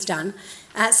done.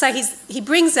 So he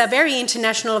brings a very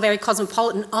international, very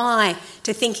cosmopolitan eye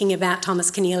to thinking about Thomas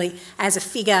Keneally as a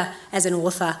figure, as an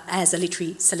author, as a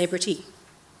literary celebrity.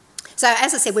 So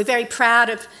as I said, we're very proud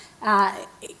of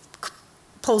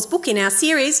Paul's book in our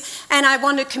series, and I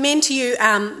want to commend to you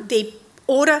the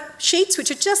order sheets, which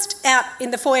are just out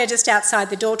in the foyer, just outside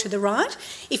the door to the right.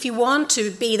 If you want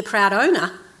to be the proud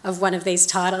owner of one of these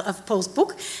titles of Paul's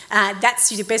book, that's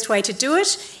the best way to do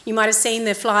it. You might have seen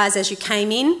the flyers as you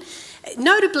came in.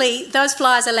 Notably, those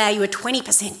flyers allow you a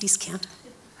 20% discount.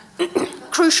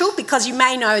 Crucial, because you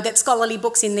may know that scholarly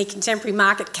books in the contemporary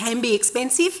market can be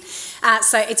expensive.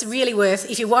 So it's really worth,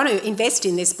 if you want to invest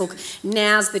in this book,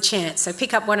 now's the chance. So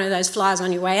pick up one of those flyers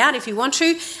on your way out if you want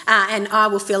to, and I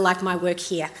will feel like my work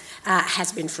here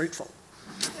has been fruitful.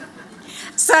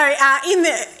 So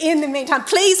in the meantime,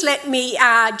 please let me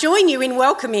join you in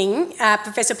welcoming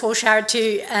Professor Paul Sharrod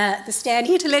to the stand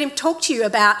here to let him talk to you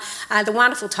about the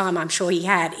wonderful time I'm sure he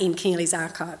had in Keneally's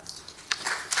archive.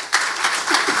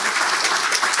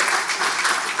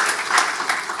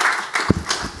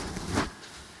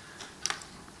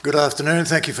 Good afternoon,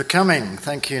 thank you for coming.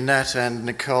 Thank you, Nat and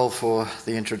Nicole, for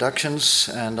the introductions,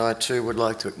 and I too would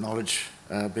like to acknowledge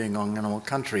being on Ngunnawal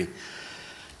country.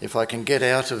 If I can get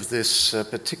out of this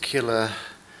particular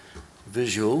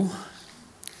visual,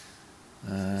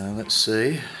 let's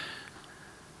see.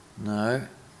 No.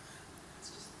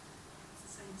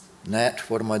 Nat,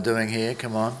 what am I doing here?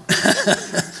 Come on.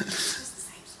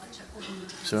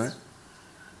 Sorry?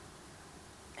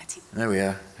 There we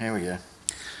are. Here we go.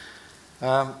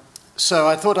 So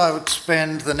I thought I would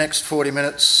spend the next 40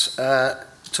 minutes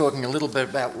talking a little bit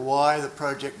about why the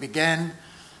project began,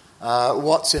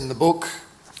 what's in the book,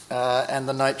 and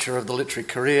the nature of the literary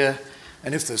career,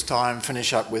 and if there's time,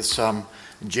 finish up with some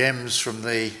gems from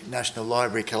the National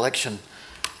Library collection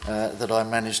that I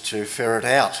managed to ferret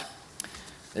out.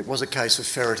 It was a case of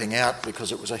ferreting out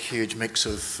because it was a huge mix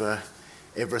of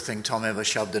everything Tom ever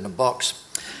shoved in a box.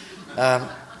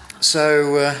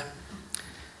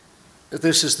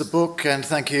 This is the book, and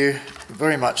thank you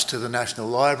very much to the National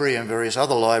Library and various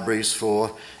other libraries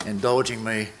for indulging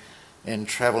me in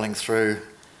travelling through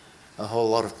a whole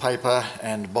lot of paper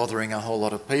and bothering a whole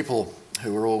lot of people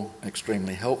who were all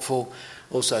extremely helpful.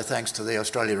 Also thanks to the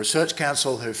Australia Research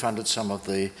Council, who funded some of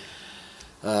the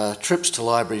trips to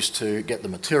libraries to get the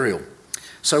material.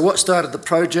 So what started the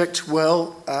project?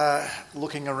 Well,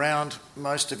 looking around,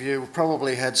 most of you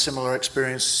probably had similar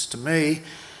experience to me,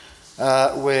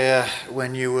 where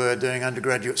when you were doing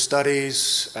undergraduate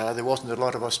studies, there wasn't a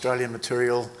lot of Australian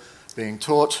material being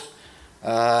taught.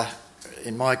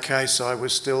 In my case, I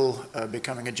was still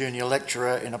becoming a junior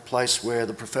lecturer in a place where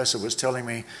the professor was telling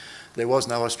me there was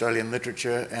no Australian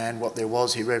literature, and what there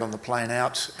was he read on the plane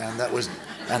out, and that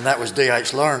was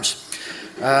D.H. Lawrence.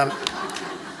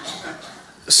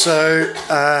 So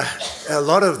a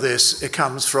lot of this, it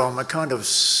comes from a kind of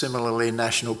similarly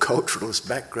national culturalist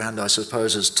background, I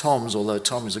suppose, as Tom's, although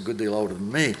Tom is a good deal older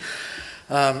than me.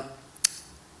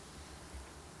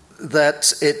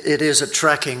 That it is a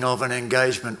tracking of an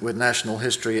engagement with national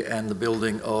history and the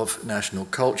building of national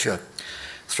culture.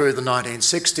 Through the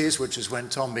 1960s, which is when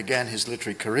Tom began his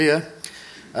literary career,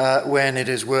 when it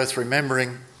is worth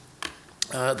remembering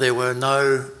there were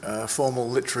no formal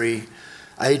literary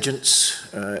agents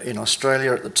in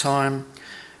Australia at the time,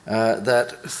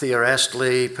 that Thea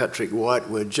Astley, Patrick White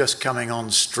were just coming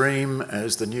on stream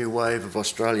as the new wave of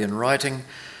Australian writing,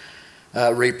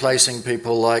 replacing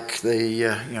people like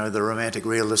the romantic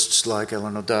realists like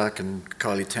Eleanor Dark and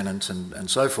Kylie Tennant and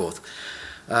so forth.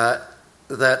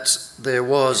 That there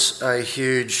was a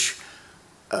huge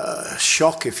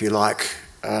shock, if you like,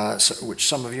 which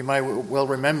some of you may well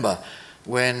remember,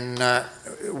 when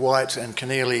White and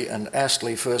Keneally and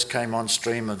Astley first came on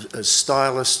stream as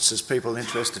stylists, as people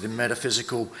interested in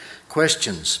metaphysical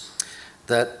questions,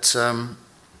 that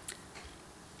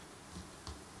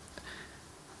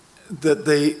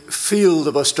the field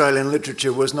of Australian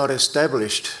literature was not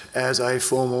established as a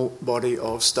formal body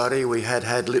of study. We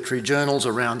had literary journals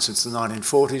around since the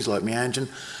 1940s, like Meanjin,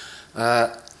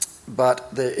 but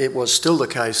it was still the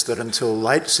case that until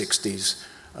late 60s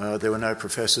there were no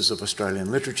professors of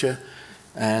Australian literature,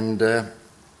 and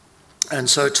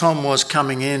so Tom was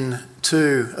coming in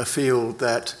to a field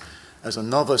that, as a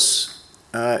novice,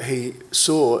 he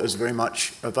saw as very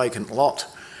much a vacant lot.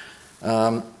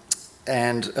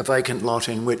 And a vacant lot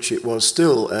in which it was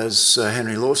still, as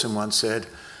Henry Lawson once said,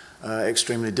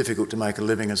 extremely difficult to make a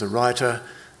living as a writer.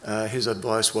 His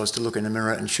advice was to look in the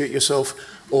mirror and shoot yourself,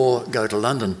 or go to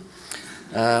London.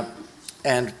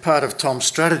 And part of Tom's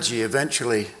strategy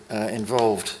eventually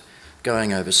involved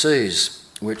going overseas.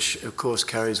 which of course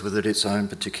carries with it its own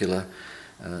particular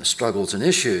struggles and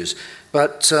issues.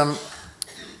 But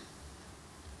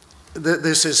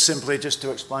this is simply just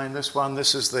to explain this one.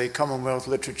 This is the Commonwealth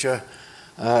Literature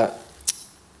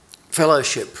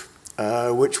Fellowship,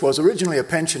 which was originally a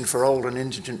pension for old and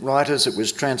indigent writers. It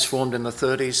was transformed in the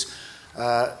 30s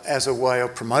as a way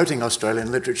of promoting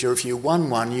Australian literature. If you won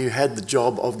one, you had the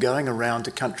job of going around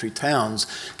to country towns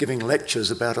giving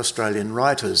lectures about Australian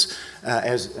writers.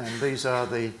 And these are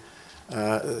the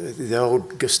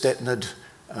old Gestetned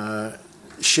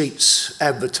sheets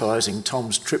advertising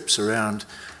Tom's trips around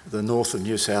the north of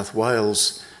New South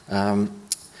Wales,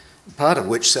 part of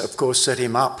which, of course, set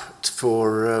him up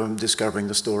for discovering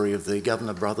the story of the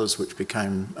Governor brothers, which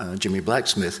became Jimmy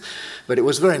Blacksmith. But it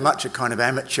was very much a kind of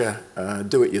amateur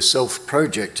do-it-yourself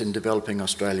project in developing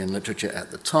Australian literature at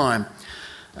the time.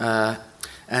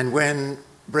 And when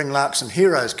Bring Larks and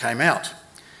Heroes came out,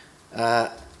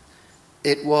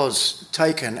 it was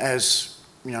taken as,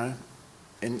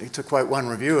 to quote one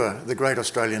reviewer, the great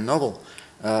Australian novel.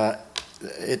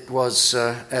 It was,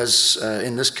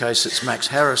 in this case, it's Max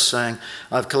Harris saying,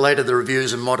 "I've collated the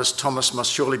reviews and modest Thomas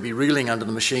must surely be reeling under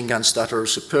the machine gun stutter of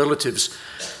superlatives."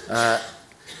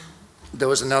 There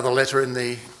was another letter in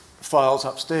the files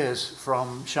upstairs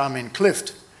from Charmaine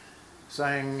Clift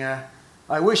saying,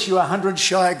 "I wish you 100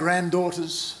 shy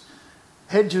granddaughters,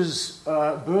 hedges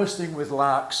bursting with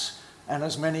larks, and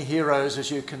as many heroes as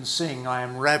you can sing. I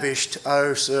am ravished.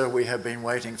 Oh, sir, we have been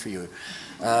waiting for you."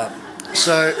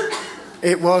 So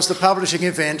it was the publishing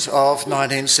event of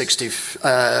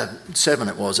 1967,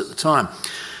 it was at the time.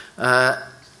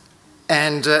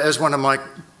 And as one of my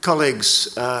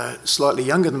colleagues, slightly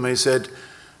younger than me, said,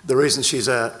 the reason she's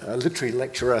a literary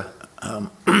lecturer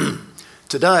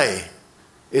today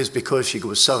is because she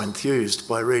was so enthused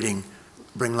by reading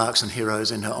Bring Larks and Heroes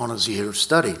in her honours year of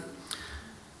study.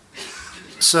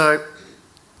 So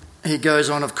he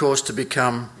goes on, of course, to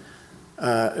become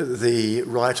the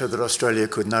writer that Australia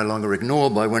could no longer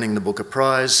ignore by winning the Booker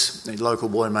Prize, The Local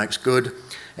Boy Makes Good,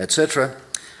 etc.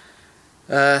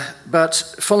 But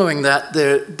following that,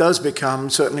 there does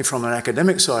become, certainly from an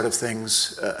academic side of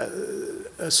things,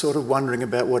 a sort of wondering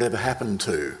about whatever happened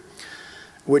to,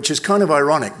 which is kind of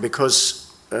ironic because,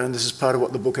 and this is part of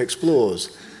what the book explores,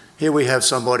 here we have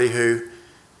somebody who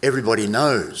everybody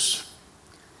knows.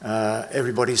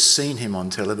 Everybody's seen him on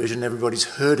television, everybody's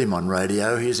heard him on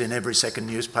radio, he's in every second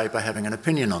newspaper having an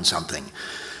opinion on something.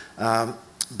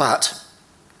 But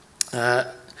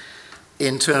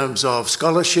in terms of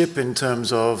scholarship, in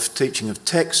terms of teaching of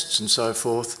texts and so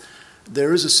forth,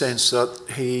 there is a sense that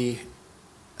he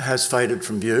has faded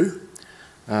from view.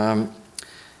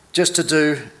 Just to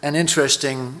do an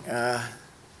interesting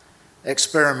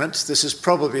experiment. This is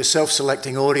probably a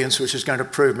self-selecting audience which is going to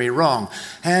prove me wrong.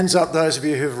 Hands up those of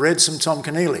you who've read some Tom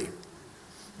Keneally.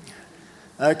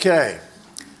 Okay.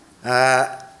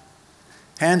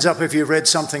 Hands up if you've read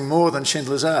something more than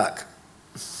Schindler's Ark.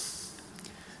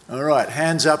 All right.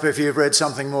 Hands up if you've read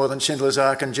something more than Schindler's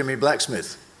Ark and Jimmy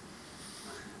Blacksmith.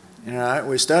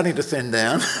 We're starting to thin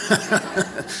down.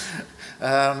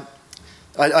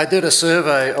 I did a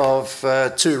survey of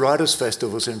 2 writers'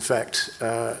 festivals, in fact,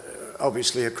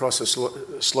 obviously across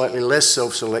a slightly less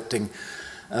self-selecting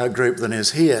group than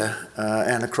is here,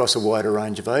 and across a wider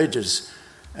range of ages.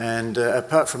 And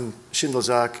apart from Schindler's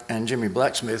Ark and Jimmy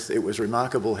Blacksmith, it was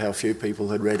remarkable how few people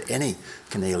had read any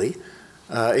Keneally,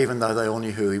 even though they all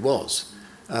knew who he was,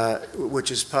 which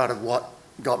is part of what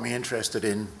got me interested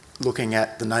in looking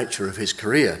at the nature of his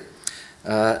career.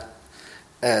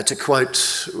 To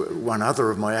quote one other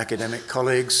of my academic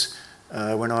colleagues,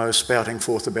 when I was spouting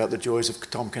forth about the joys of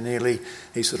Tom Keneally,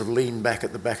 he sort of leaned back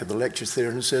at the back of the lecture theatre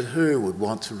and said, "Who would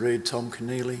want to read Tom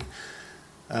Keneally?"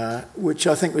 Which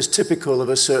I think was typical of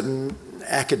a certain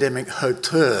academic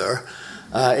hauteur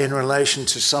in relation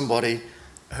to somebody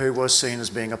who was seen as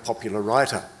being a popular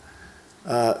writer.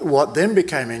 What then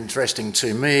became interesting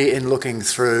to me in looking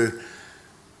through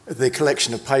the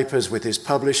collection of papers with his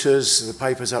publishers, the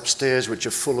papers upstairs which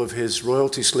are full of his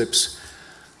royalty slips,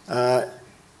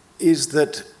 is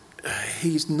that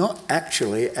he's not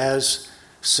actually as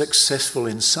successful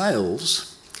in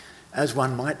sales as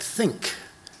one might think.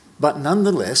 But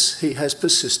nonetheless, he has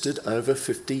persisted over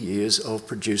 50 years of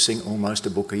producing almost a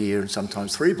book a year and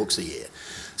sometimes 3 books a year.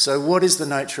 So what is the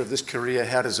nature of this career?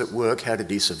 How does it work? How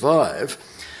did he survive?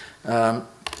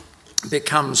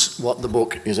 Becomes what the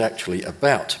book is actually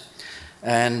about.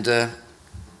 And,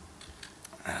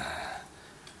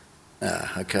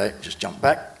 okay, just jump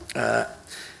back.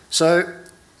 So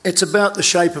it's about the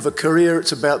shape of a career,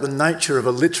 it's about the nature of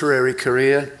a literary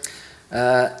career.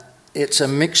 It's a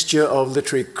mixture of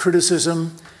literary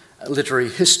criticism, literary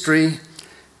history,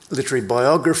 literary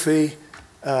biography,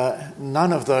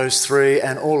 none of those three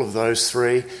and all of those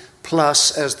three,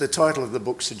 plus, as the title of the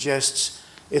book suggests,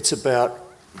 it's about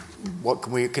what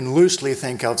we can loosely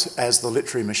think of as the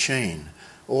literary machine.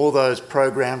 All those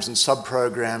programs and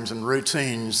sub-programs and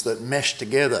routines that mesh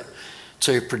together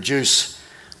to produce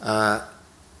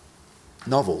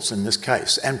novels, in this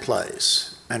case, and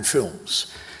plays and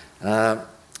films,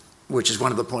 which is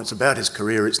one of the points about his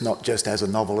career. It's not just as a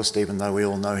novelist, even though we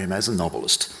all know him as a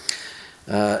novelist.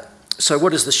 So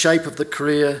what is the shape of the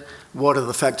career? What are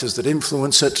the factors that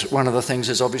influence it? One of the things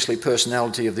is obviously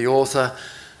personality of the author.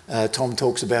 Tom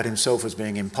talks about himself as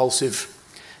being impulsive.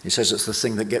 He says it's the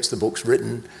thing that gets the books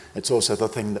written. It's also the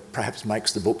thing that perhaps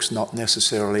makes the books not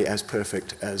necessarily as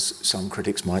perfect as some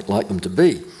critics might like them to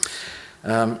be.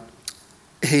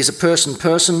 He's a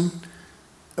person,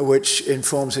 which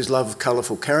informs his love of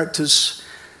colourful characters.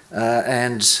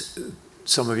 And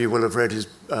some of you will have read his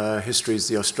histories,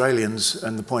 The Australians,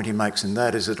 and the point he makes in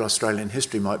that is that Australian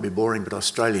history might be boring, but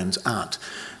Australians aren't.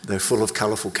 They're full of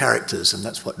colourful characters, and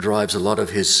that's what drives a lot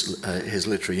of his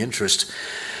literary interest.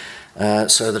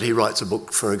 So that he writes a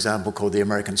book, for example, called The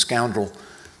American Scoundrel,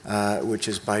 which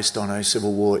is based on a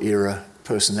Civil War era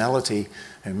personality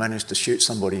who managed to shoot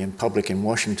somebody in public in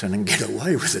Washington and get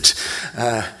away with it,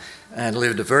 and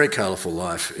lived a very colourful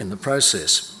life in the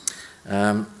process.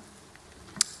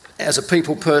 As a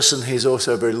people person, he's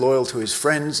also very loyal to his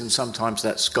friends, and sometimes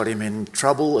that's got him in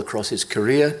trouble across his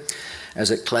career as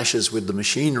it clashes with the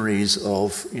machineries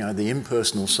of, the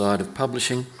impersonal side of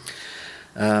publishing.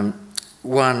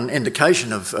 One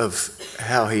indication of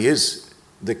how he is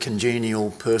the congenial,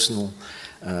 personal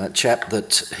chap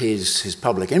that his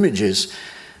public image is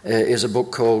a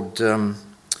book called The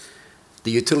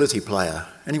Utility Player.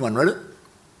 Anyone read it?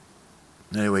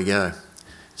 There we go.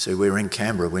 So we're in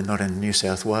Canberra, we're not in New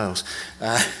South Wales.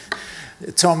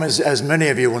 Tom, as many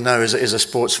of you will know, is a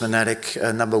sports fanatic,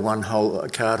 number one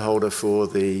card holder for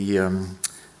the,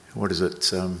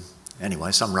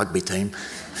 some rugby team.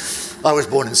 I was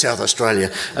born in South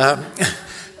Australia,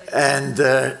 and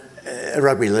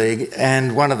rugby league,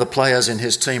 and one of the players in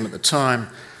his team at the time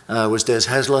was Des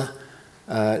Hasler.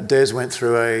 Des went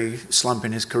through a slump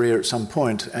in his career at some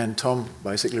point, and Tom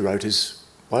basically wrote his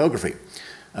biography,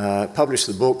 published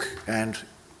the book, and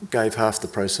gave half the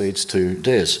proceeds to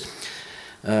Des.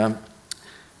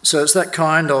 So it's that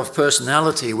kind of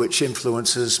personality which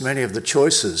influences many of the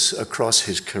choices across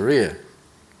his career.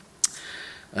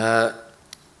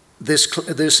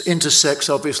 This intersects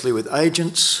obviously with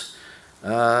agents.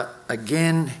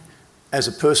 Again, as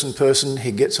a person,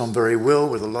 he gets on very well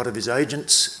with a lot of his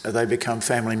agents. They become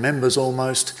family members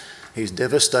almost. He's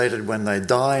devastated when they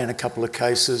die in a couple of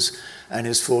cases and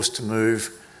is forced to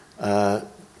move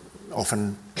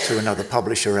often to another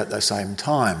publisher at the same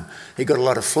time. He got a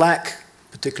lot of flack,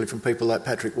 particularly from people like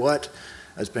Patrick White,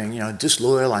 as being,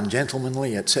 disloyal,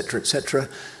 ungentlemanly, etc., etc.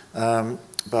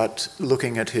 But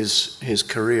looking at his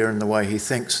career and the way he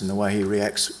thinks and the way he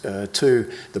reacts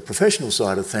to the professional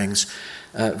side of things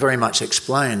very much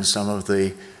explains some of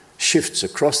the shifts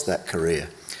across that career.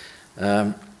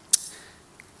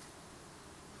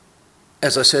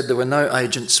 As I said, there were no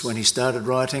agents when he started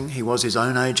writing. He was his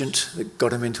own agent. It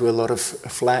got him into a lot of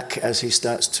flack as he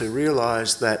starts to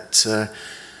realise that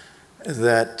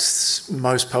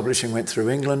most publishing went through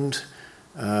England,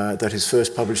 that his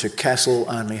first publisher, Castle,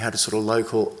 only had a sort of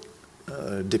local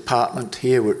department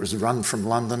here where it was run from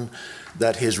London,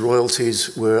 that his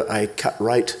royalties were a cut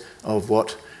rate of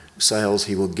what sales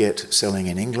he would get selling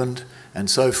in England,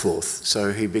 and so forth.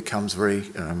 So he becomes very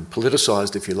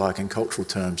politicised, if you like, in cultural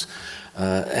terms,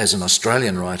 as an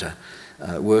Australian writer,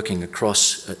 working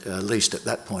across, at least at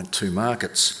that point, two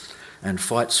markets, and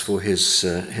fights for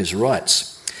his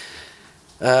rights.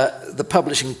 The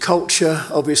publishing culture,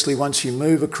 obviously once you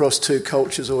move across two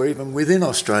cultures or even within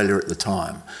Australia at the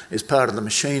time, is part of the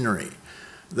machinery.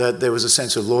 That there was a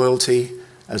sense of loyalty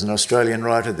as an Australian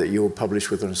writer that you will publish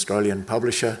with an Australian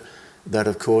publisher. That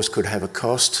of course could have a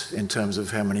cost in terms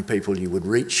of how many people you would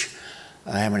reach,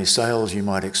 how many sales you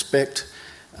might expect.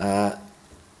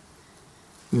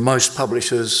 Most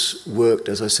publishers worked,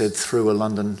 as I said, through a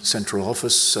London central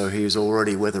office, so he is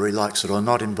already, whether he likes it or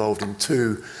not, involved in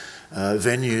two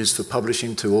venues for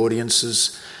publishing to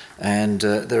audiences, and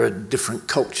there are different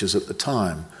cultures at the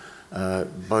time,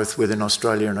 both within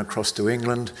Australia and across to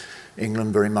England.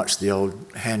 England very much the old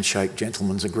handshake,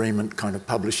 gentleman's agreement kind of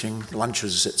publishing,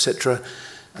 lunches, etc.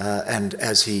 And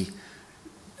as he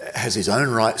has his own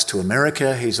rights to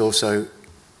America, he's also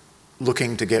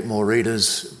looking to get more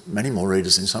readers, many more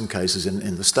readers in some cases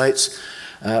in the States,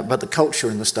 But the culture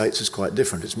in the States is quite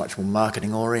different. It's much more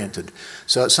marketing oriented.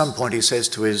 So at some point he says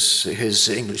to his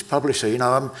English publisher, you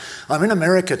know, I'm in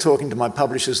America talking to my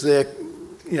publishers there,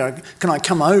 you know, can I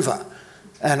come over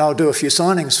and I'll do a few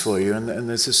signings for you? And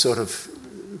there's this sort of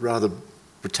rather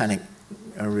Britannic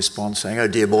response saying, oh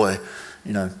dear boy,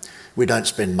 you know, we don't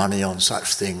spend money on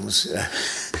such things.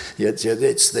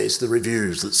 It's the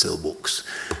reviews that sell books.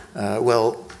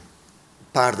 Well,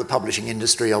 part of the publishing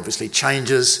industry obviously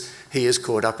changes. He is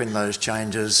caught up in those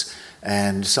changes,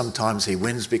 and sometimes he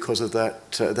wins because of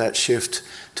that shift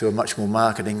to a much more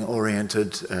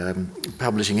marketing-oriented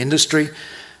publishing industry.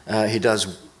 He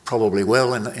does probably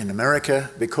well in America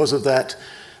because of that.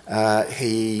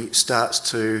 He starts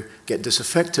to get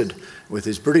disaffected with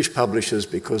his British publishers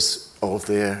because of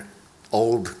their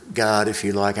old guard, if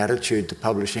you like, attitude to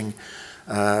publishing.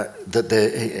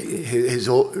 His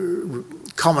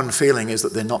common feeling is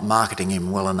that they're not marketing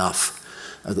him well enough,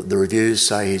 that the reviews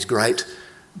say he's great,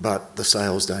 but the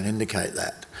sales don't indicate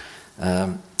that.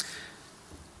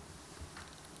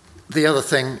 The other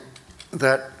thing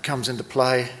that comes into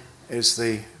play is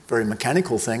the very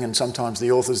mechanical thing, and sometimes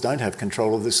the authors don't have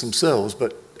control of this themselves,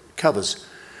 but covers.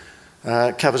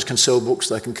 Covers can sell books,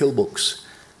 they can kill books.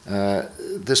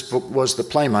 This book was The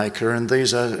Playmaker, and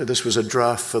this was a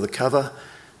draft for the cover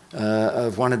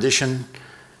of one edition.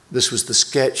 This was the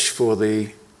sketch for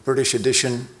the British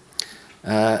edition.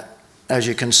 As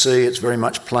you can see, it's very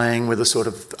much playing with a sort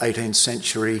of 18th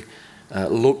century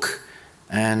look,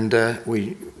 and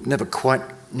we never quite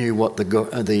knew what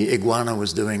the iguana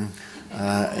was doing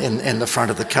in the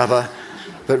front of the cover,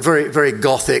 but very, very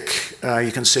gothic.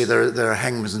 You can see there are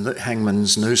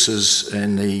hangman's nooses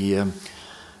in the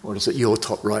your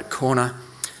top right corner,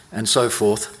 and so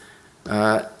forth.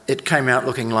 It came out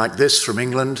looking like this from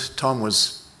England. Tom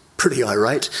was pretty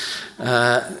irate.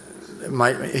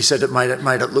 He said it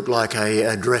made it look like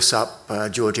a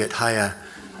dress-up Georgette Heyer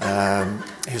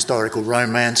historical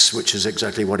romance, which is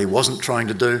exactly what he wasn't trying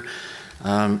to do.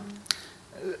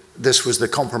 This was the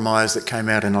compromise that came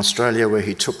out in Australia, where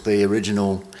he took the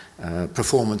original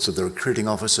performance of the recruiting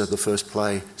officer, the first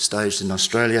play staged in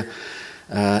Australia,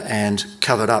 and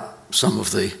covered up some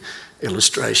of the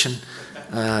illustration.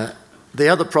 The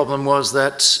other problem was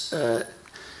that,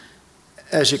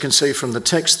 as you can see from the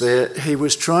text there, he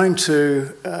was trying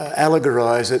to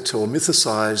allegorise it or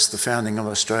mythicise the founding of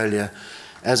Australia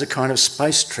as a kind of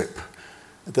space trip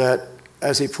that,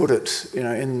 as he put it, you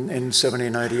know, in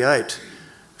 1788,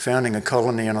 founding a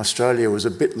colony in Australia was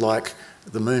a bit like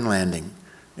the moon landing.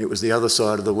 It was the other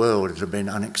side of the world, it had been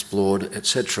unexplored,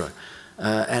 etc.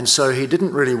 And so he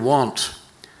didn't really want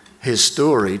his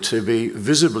story to be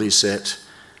visibly set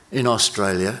in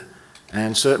Australia,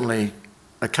 and certainly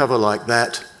a cover like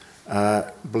that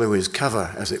blew his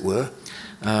cover, as it were,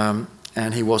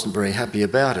 and he wasn't very happy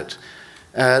about it.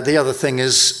 The other thing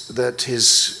is that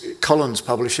his Collins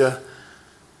publisher,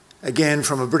 again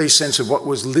from a British sense of what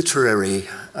was literary,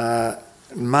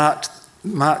 marked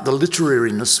the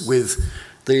literariness with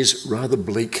these rather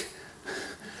bleak,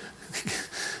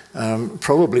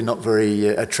 probably not very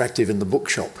attractive in the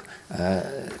bookshop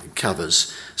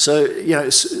covers. So, you know,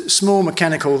 small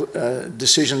mechanical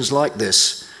decisions like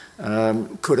this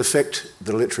could affect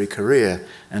the literary career,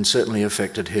 and certainly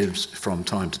affected his from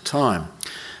time to time.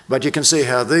 But you can see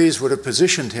how these would have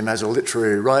positioned him as a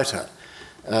literary writer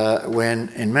when,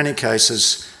 in many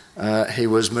cases, he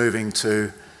was moving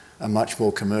to a much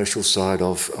more commercial side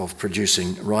of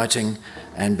producing writing,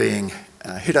 and being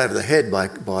hit over the head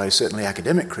by certainly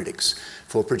academic critics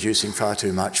for producing far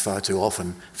too much, far too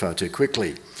often, far too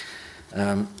quickly.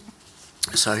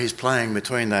 So he's playing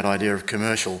between that idea of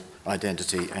commercial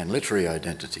identity and literary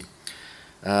identity.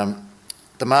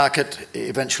 The market,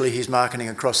 eventually he's marketing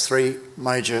across 3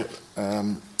 major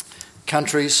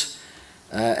countries,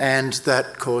 and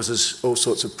that causes all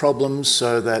sorts of problems,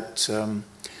 so that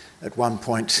at one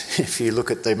point, if you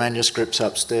look at the manuscripts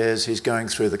upstairs, he's going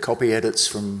through the copy edits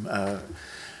from,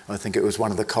 I think it was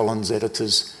one of the Collins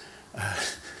editors,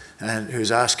 and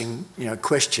who's asking, you know,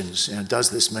 questions. You know, does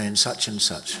this mean such and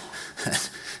such?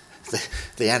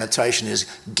 The annotation is,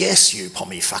 "Guess you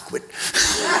pommy fuckwit."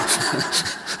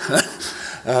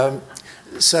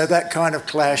 So that kind of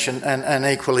clash, and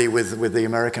equally with the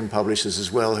American publishers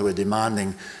as well, who are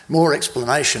demanding more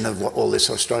explanation of what all this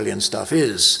Australian stuff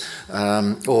is,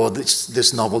 or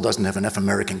this novel doesn't have enough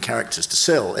American characters to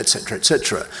sell, etc.,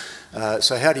 etc.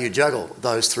 So how do you juggle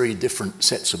those 3 different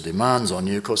sets of demands on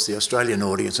you? Of course, the Australian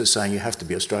audience is saying you have to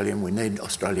be Australian, we need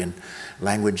Australian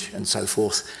language and so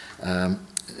forth, and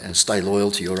stay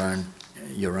loyal to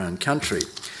your own country.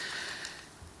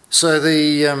 So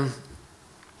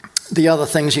The other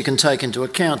things you can take into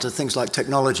account are things like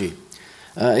technology.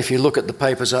 If you look at the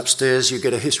papers upstairs, you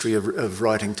get a history of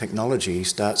writing technology. He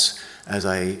starts as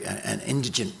an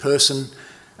indigent person,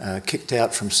 kicked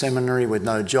out from seminary with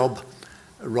no job,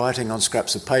 writing on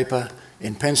scraps of paper,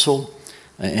 in pencil,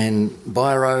 in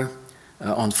biro,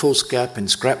 on foolscap, in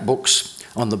scrapbooks,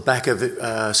 on the back of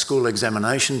school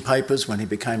examination papers when he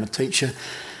became a teacher.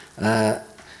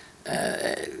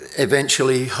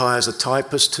 Eventually hires a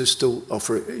typist who's still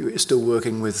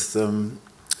working with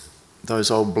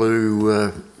those old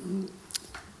blue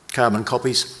carbon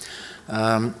copies.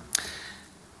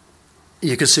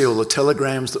 You can see all the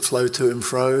telegrams that flow to and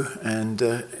fro, and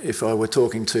if I were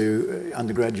talking to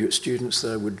undergraduate students,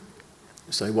 they would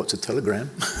say, "What's a telegram?"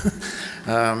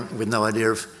 with no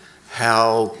idea of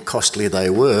how costly they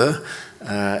were,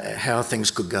 how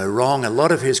things could go wrong. A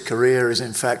lot of his career is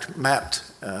in fact mapped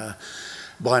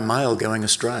by mail going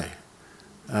astray.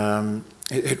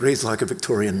 It reads like a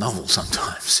Victorian novel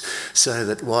sometimes, so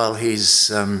that while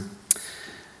he's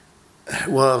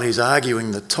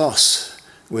arguing the toss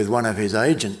with one of his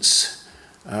agents,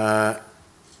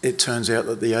 it turns out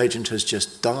that the agent has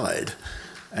just died,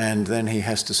 and then he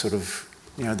has to sort of,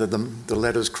 the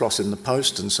letters cross in the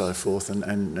post and so forth,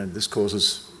 and this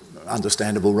causes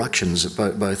understandable ructions at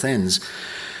both ends.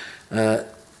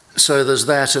 So there's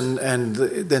that, and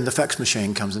then the fax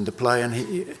machine comes into play,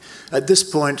 and at this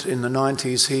point in the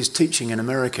 90s, he's teaching in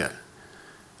America.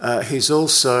 He's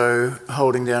also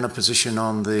holding down a position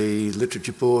on the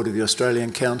Literature Board of the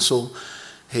Australian Council.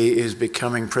 He is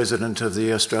becoming president of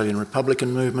the Australian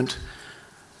Republican Movement.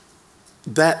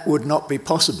 That would not be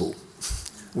possible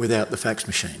without the fax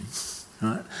machine,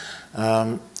 right?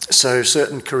 So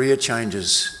certain career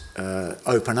changes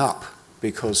open up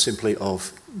simply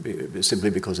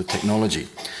because of technology.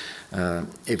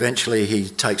 Eventually he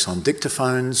takes on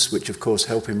dictaphones, which of course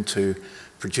help him to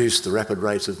produce the rapid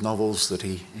rate of novels that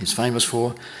he is famous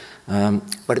for.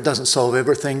 But it doesn't solve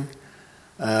everything.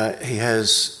 He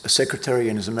has a secretary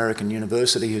in his American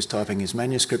university who's typing his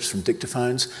manuscripts from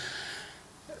dictaphones.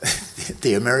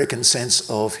 The American sense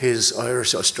of his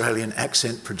Irish-Australian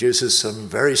accent produces some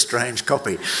very strange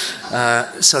copy.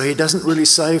 So he doesn't really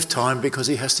save time because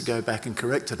he has to go back and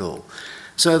correct it all.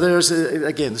 So this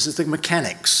is the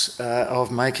mechanics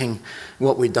of making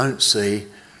what we don't see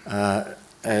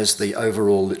as the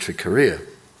overall literary career.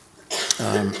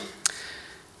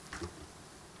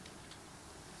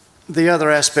 The other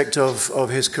aspect of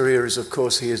his career is, of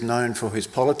course, he is known for his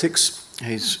politics.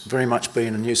 He's very much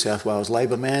been a New South Wales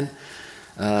Labor man.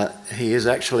 He is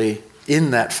actually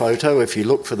in that photo. If you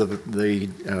look for the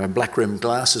black-rimmed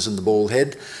glasses and the bald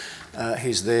head,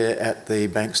 he's there at the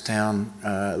Bankstown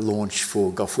launch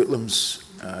for Gough Whitlam's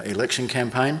election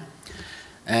campaign.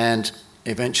 And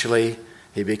eventually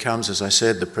he becomes, as I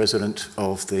said, the president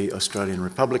of the Australian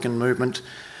Republican Movement,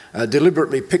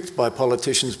 deliberately picked by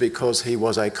politicians because he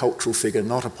was a cultural figure,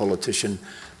 not a politician,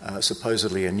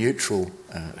 supposedly a neutral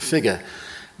figure.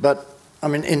 But, I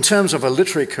mean, in terms of a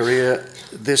literary career,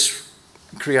 this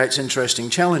creates interesting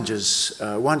challenges.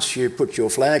 Once you put your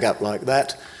flag up like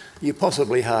that, you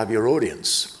possibly halve your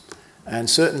audience. And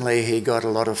certainly he got a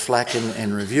lot of flack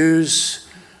in reviews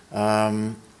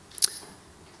from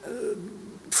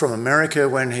America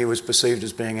when he was perceived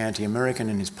as being anti-American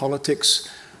in his politics.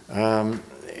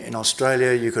 In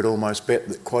Australia, you could almost bet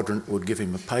that Quadrant would give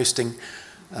him a pasting,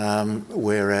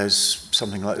 whereas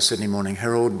something like the Sydney Morning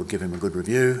Herald would give him a good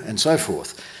review, and so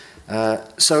forth.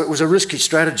 So it was a risky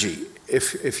strategy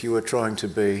if you were trying to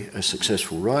be a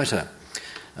successful writer.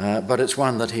 But it's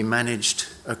one that he managed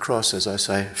across, as I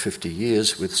say, 50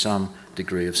 years with some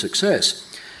degree of success.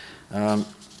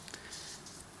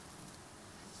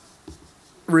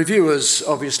 Reviewers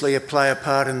obviously play a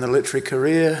part in the literary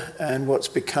career, and what's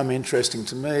become interesting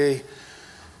to me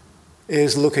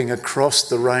is looking across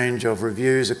the range of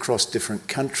reviews across different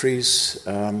countries.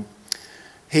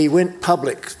 He went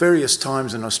public various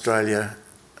times in Australia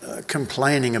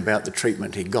complaining about the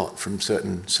treatment he got from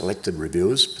certain selected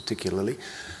reviewers particularly,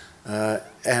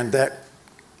 and that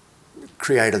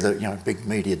created a big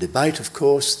media debate, of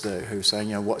course, who were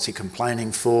saying, what's he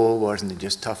complaining for? Why doesn't he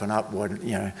just toughen up?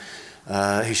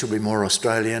 He should be more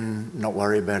Australian, not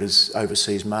worry about his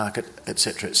overseas market,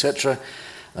 etc., etc.,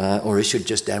 or he should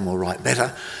just damn well write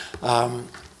better.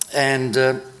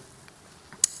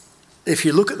 If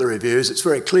you look at the reviews, it's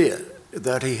very clear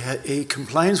that he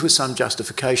complains with some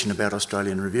justification about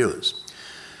Australian reviewers,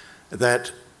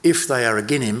 that if they are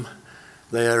against him,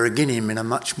 they are against him in a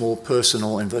much more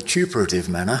personal and vituperative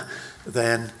manner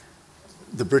than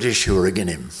the British who are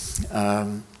against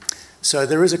him. So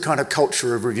there is a kind of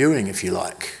culture of reviewing, if you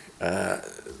like.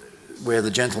 where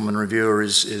the gentleman reviewer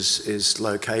is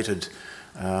located,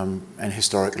 and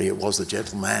historically it was the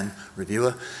gentleman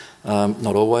reviewer,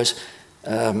 not always.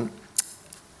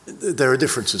 There are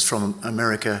differences from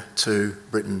America to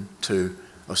Britain to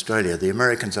Australia. The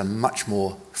Americans are much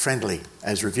more friendly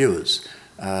as reviewers,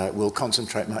 will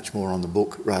concentrate much more on the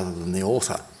book rather than the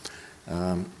author.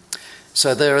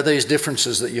 So there are these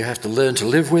differences that you have to learn to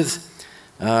live with.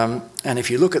 And if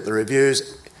you look at the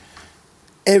reviews,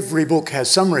 every book has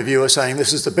some reviewer saying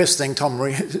this is the best thing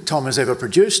Tom has ever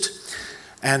produced,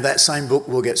 and that same book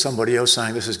will get somebody else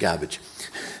saying this is garbage.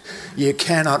 You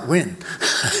cannot win.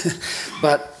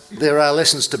 But there are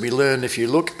lessons to be learned if you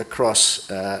look across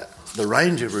the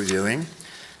range of reviewing.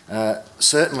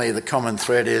 Certainly the common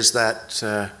thread is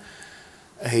that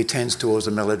he tends towards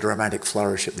a melodramatic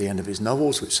flourish at the end of his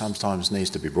novels, which sometimes needs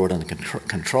to be brought under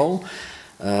control.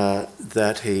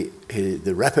 That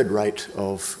the rapid rate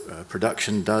of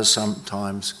production does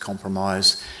sometimes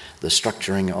compromise the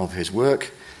structuring of his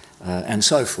work, and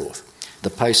so forth. The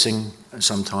pacing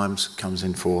sometimes comes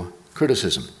in for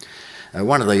criticism.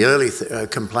 One of the early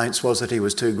complaints was that he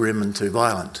was too grim and too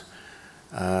violent.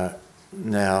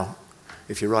 Now,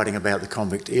 if you're writing about the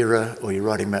convict era or you're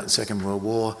writing about the Second World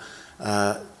War,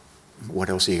 what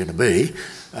else are you going to be?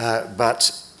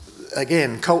 But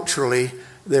again, culturally,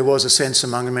 there was a sense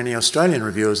among many Australian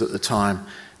reviewers at the time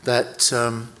that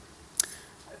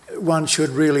one should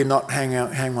really not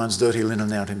hang one's dirty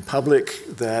linen out in public,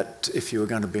 that if you were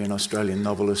going to be an Australian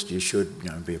novelist, you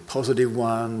should be a positive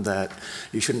one, that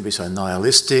you shouldn't be so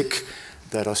nihilistic,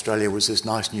 that Australia was this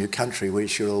nice new country we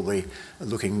should all be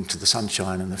looking to the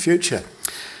sunshine in the future.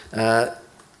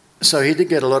 So he did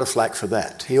get a lot of flack for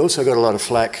that. He also got a lot of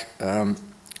flack,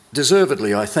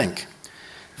 deservedly I think,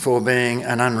 for being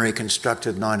an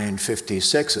unreconstructed 1950s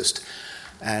sexist.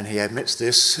 And he admits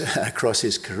this across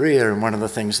his career, and one of the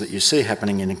things that you see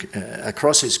happening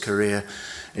across his career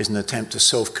is an attempt to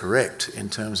self-correct in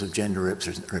terms of gender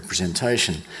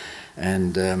representation.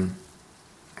 And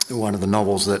one of the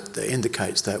novels that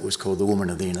indicates that was called The Woman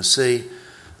of the Inner Sea,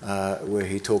 where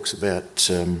he talks about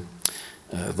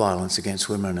violence against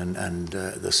women and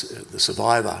the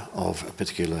survivor of a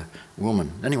particular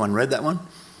woman. Anyone read that one?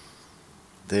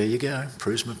 There you go,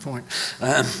 proves my point.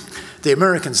 The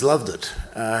Americans loved it,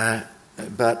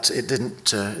 but it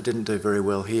didn't do very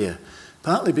well here.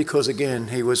 Partly because, again,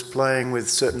 he was playing with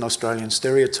certain Australian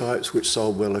stereotypes which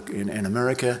sold well in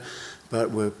America,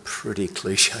 but were pretty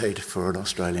cliched for an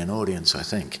Australian audience, I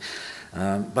think.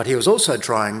 But he was also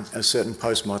trying a certain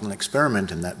postmodern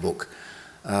experiment in that book,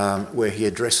 where he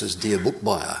addresses Dear Book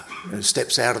Buyer,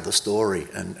 steps out of the story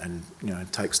and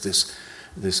takes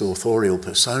this authorial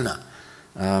persona.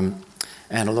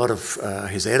 And a lot of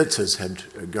his editors had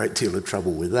a great deal of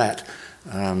trouble with that,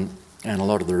 and a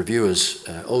lot of the reviewers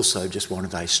also just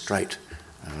wanted a straight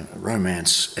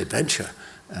romance adventure,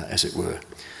 as it were.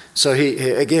 So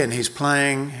he's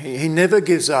playing, he never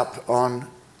gives up on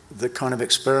the kind of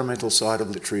experimental side of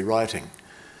literary writing,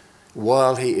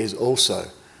 while he is also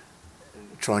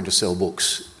trying to sell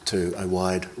books to a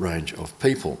wide range of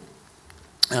people.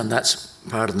 And that's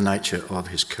part of the nature of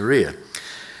his career.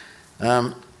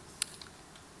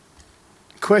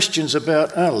 Questions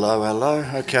about... Hello,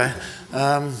 okay.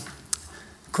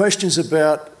 Questions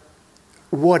about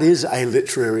what is a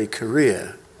literary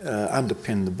career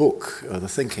underpin the book, or the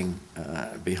thinking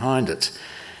behind it.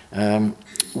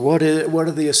 What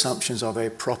are the assumptions of a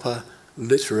proper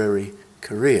literary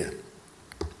career?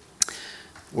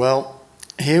 Well,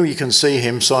 here you can see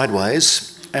him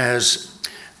sideways as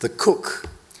the cook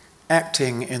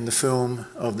acting in the film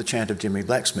of The Chant of Jimmy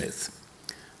Blacksmith.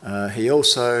 He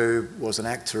also was an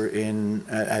actor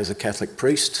as a Catholic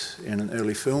priest in an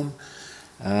early film.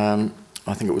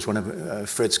 I think it was one of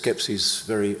Fred Skepsi's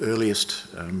very earliest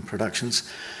productions.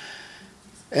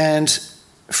 And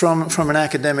from an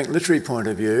academic literary point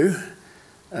of view,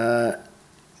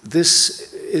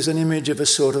 this is an image of a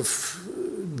sort of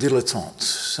dilettante,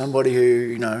 somebody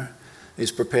who,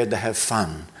 is prepared to have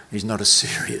fun. He's not a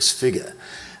serious figure.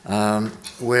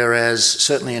 Whereas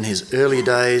certainly in his early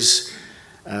days,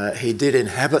 he did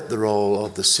inhabit the role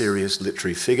of the serious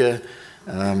literary figure.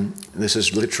 This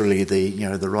is literally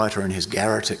the writer in his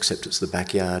garret, except it's the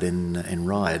backyard in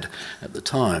Ryde at the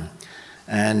time.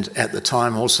 And at the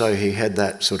time also he had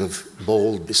that sort of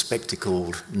bald,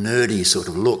 bespectacled, nerdy sort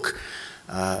of look,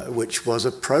 which was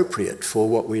appropriate for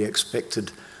what we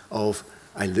expected of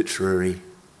a literary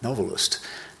novelist.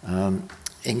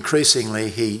 Increasingly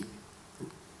he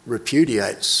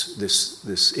repudiates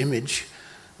this image.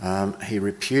 He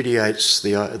repudiates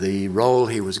the role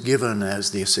he was given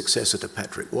as the successor to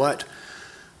Patrick White,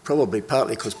 probably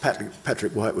partly because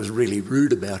Patrick White was really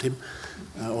rude about him,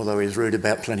 although he was rude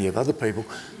about plenty of other people.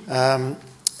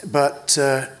 But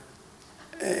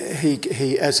as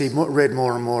he read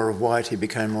more and more of White, he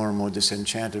became more and more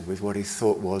disenchanted with what he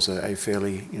thought was a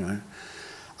fairly,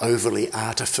 overly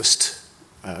artificed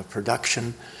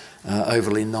production,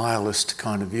 overly nihilist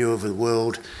kind of view of the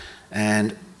world,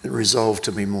 and resolved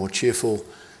to be more cheerful,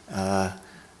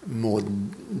 more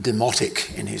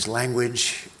demotic in his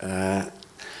language,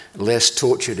 less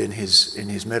tortured in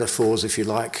his metaphors, if you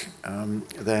like,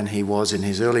 than he was in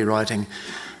his early writing,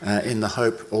 in the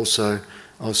hope also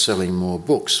of selling more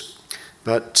books.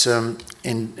 But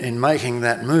in making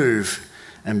that move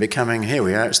and becoming, here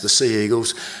we are, it's the Sea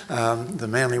Eagles, the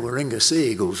Manly Warringah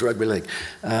Sea Eagles Rugby League,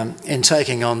 in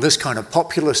taking on this kind of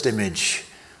populist image,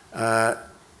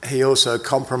 he also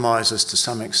compromises to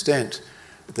some extent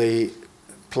the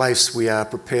place we are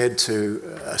prepared to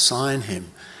assign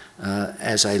him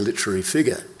as a literary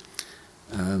figure.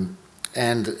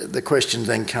 And the question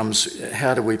then comes,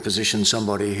 how do we position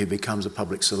somebody who becomes a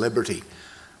public celebrity?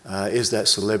 Is that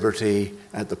celebrity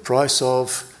at the price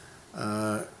of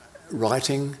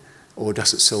writing, or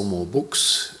does it sell more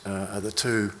books? Are the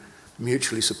two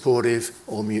mutually supportive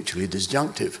or mutually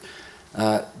disjunctive?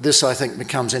 This, I think,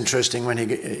 becomes interesting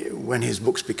when his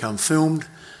books become filmed.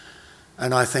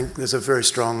 And I think there's a very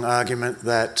strong argument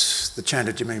that The Chant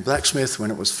of Jimmy Blacksmith, when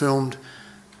it was filmed,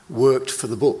 worked for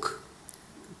the book,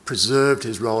 preserved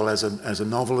his role as a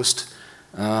novelist,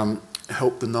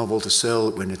 helped the novel to sell.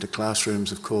 It went into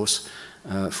classrooms, of course,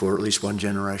 for at least one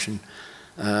generation.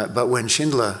 But when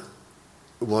Schindler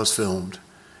was filmed,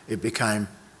 it became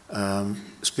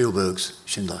Spielberg's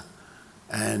Schindler.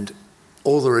 And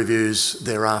all the reviews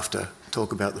thereafter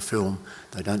talk about the film.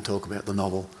 They don't talk about the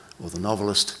novel or the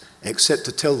novelist, except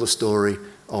to tell the story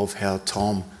of how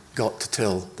Tom got to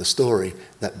tell the story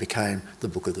that became the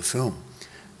book of the film.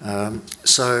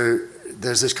 So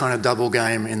there's this kind of double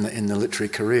game in the literary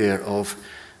career of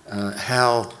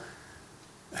how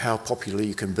popular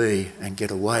you can be and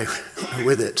get away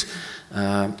with it,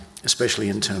 especially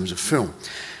in terms of film.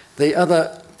 The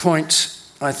other point,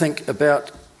 I think,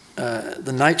 about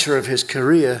the nature of his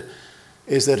career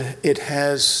is that it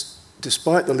has,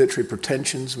 despite the literary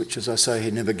pretensions, which, as I say,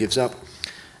 he never gives up,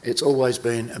 it's always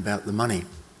been about the money.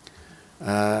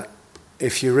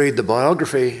 If you read the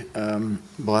biography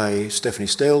by Stephanie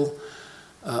Stell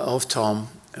of Tom,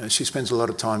 she spends a lot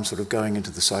of time sort of going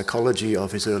into the psychology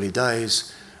of his early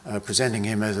days, presenting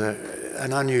him as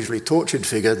an unusually tortured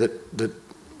figure that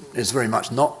is very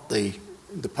much not the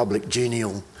public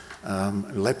genial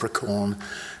leprechaun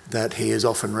that he is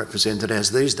often represented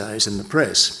as these days in the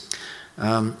press.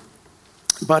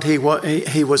 But he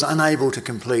was unable to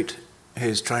complete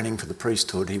his training for the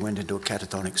priesthood. He went into a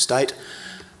catatonic state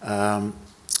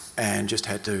and just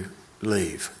had to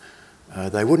leave.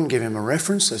 They wouldn't give him a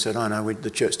reference. They said, "Oh no, the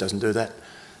church doesn't do that."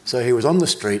 So he was on the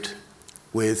street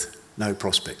with no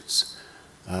prospects.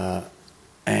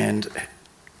 And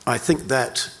I think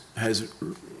that has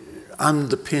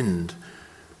underpinned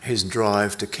his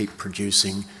drive to keep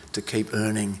producing, to keep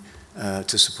earning,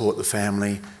 to support the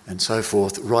family and so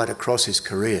forth right across his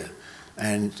career.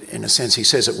 And in a sense, he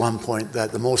says at one point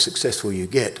that the more successful you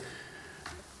get,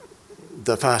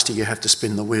 the faster you have to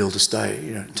spin the wheel to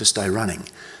stay running.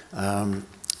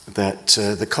 That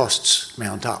the costs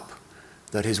mount up.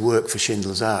 That his work for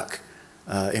Schindler's Ark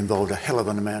involved a hell of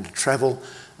an amount of travel,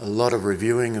 a lot of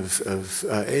reviewing of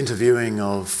interviewing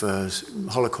of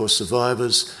Holocaust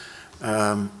survivors.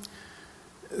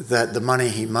 That the money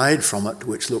he made from it,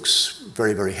 which looks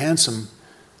very, very handsome,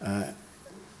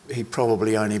 he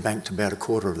probably only banked about a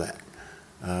quarter of that.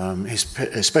 He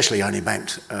especially only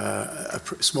banked a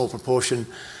small proportion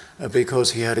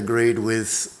because he had agreed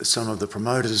with some of the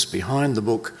promoters behind the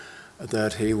book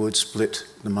that he would split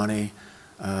the money,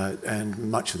 and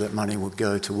much of that money would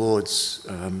go towards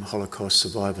Holocaust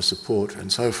survivor support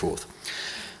and so forth.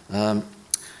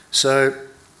 So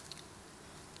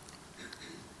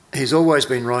he's always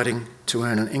been writing to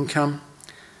earn an income.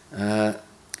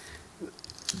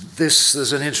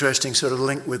 There's an interesting sort of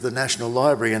link with the National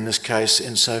Library in this case,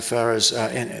 insofar as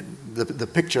the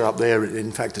picture up there,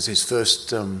 in fact, is his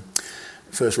first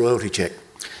royalty cheque.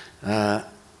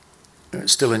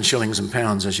 It's still in shillings and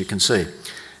pounds, as you can see.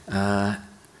 £3,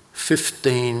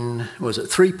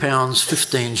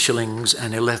 15 shillings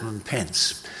and 11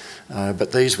 pence.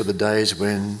 But these were the days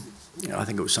when, I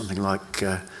think it was something like,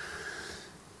 was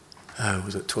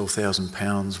it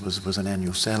 £12,000 was an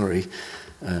annual salary.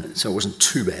 So it wasn't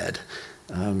too bad.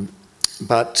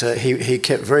 But he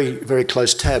kept very, very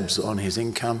close tabs on his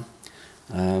income.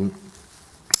 And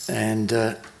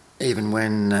even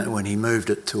when he moved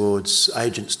it towards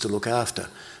agents to look after,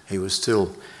 he was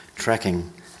still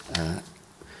tracking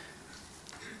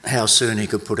how soon he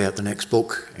could put out the next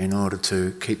book in order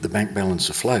to keep the bank balance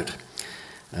afloat.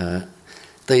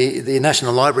 The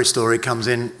National Library story comes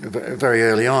in very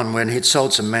early on when he'd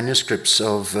sold some manuscripts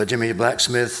of Jimmy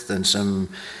Blacksmith and some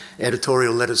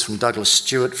editorial letters from Douglas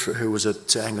Stewart, who was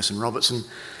at Angus and Robertson,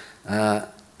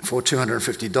 for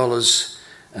 $250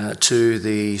 to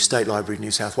the State Library of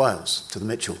New South Wales, to the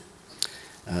Mitchell.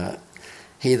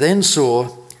 He then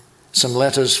saw some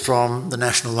letters from the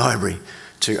National Library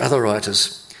to other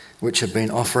writers, which had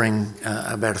been offering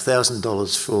about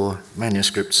 $1,000 for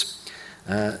manuscripts.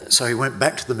 So he went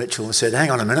back to the Mitchell and said,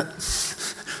 "Hang on a minute,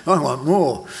 I want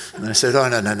more." And they said, "Oh,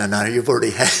 no,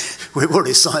 we've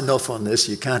already signed off on this,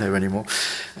 you can't have any more."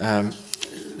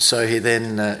 So he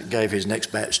then gave his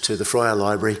next batch to the Fryer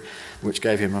Library, which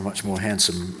gave him a much more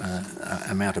handsome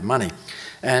amount of money.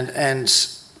 And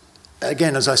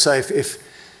again, as I say,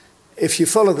 if you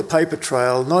follow the paper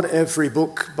trail, not every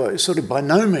book, by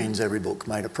no means every book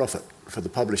made a profit for the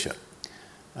publisher.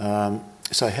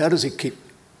 So how does he keep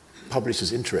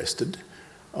publishers interested?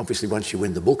 Obviously, once you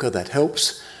win the Booker, that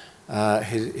helps.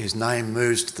 His name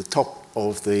moves to the top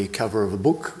of the cover of a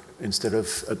book instead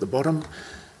of at the bottom.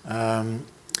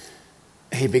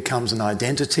 He becomes an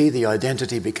identity. The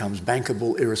identity becomes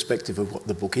bankable irrespective of what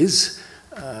the book is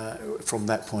from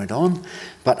that point on.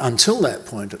 But until that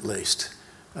point, at least,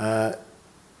 the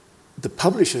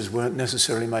publishers weren't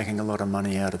necessarily making a lot of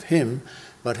money out of him,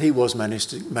 but he was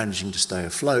managing to stay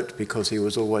afloat because he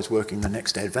was always working the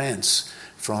next advance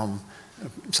from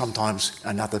sometimes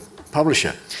another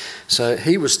publisher. So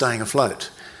he was staying afloat,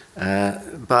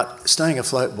 but staying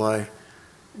afloat by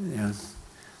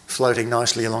floating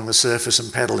nicely along the surface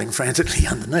and paddling frantically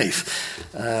underneath,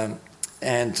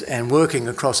 and working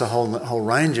across a whole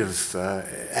range of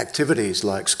activities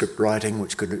like script writing,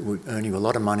 which would earn you a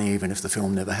lot of money even if the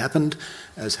film never happened,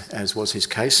 as was his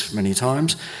case many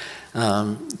times.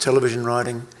 Television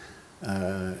writing,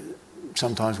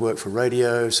 sometimes work for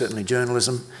radio, certainly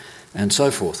journalism, and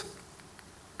so forth.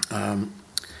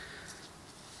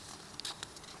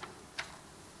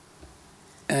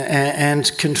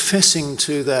 And confessing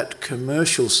to that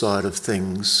commercial side of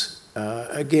things,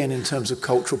 again, in terms of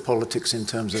cultural politics, in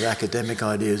terms of academic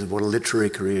ideas of what a literary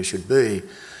career should be,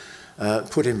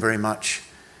 put him very much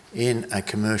in a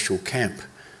commercial camp,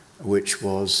 which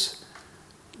was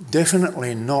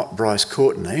definitely not Bryce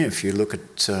Courtenay. If you look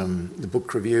at the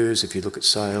book reviews, if you look at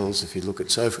sales, if you look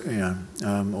at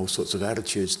all sorts of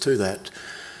attitudes to that,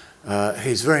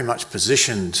 he's very much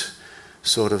positioned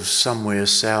sort of somewhere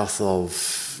south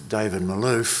of David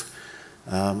Malouf,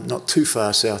 not too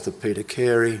far south of Peter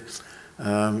Carey,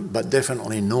 but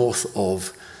definitely north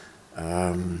of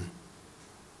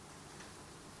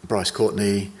Bryce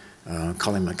Courtenay,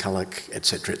 Colin McCulloch,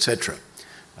 etc., etc.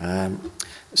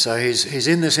 So he's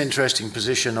in this interesting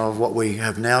position of what we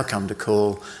have now come to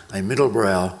call a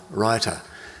middlebrow writer,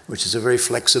 which is a very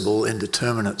flexible,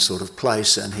 indeterminate sort of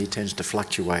place, and he tends to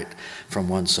fluctuate from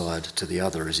one side to the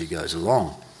other as he goes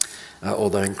along.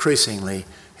 Although increasingly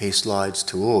he slides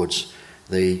towards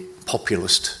the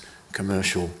populist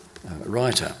commercial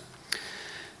writer.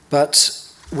 But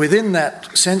within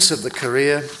that sense of the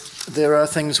career, there are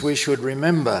things we should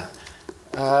remember.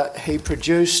 He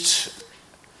produced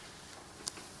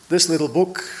this little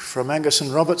book from Angus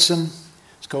and Robertson.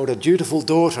 It's called A Dutiful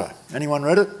Daughter. Anyone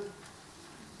read it?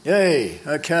 Yay,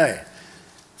 okay.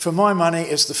 For my money,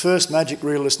 it's the first magic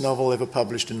realist novel ever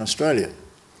published in Australia.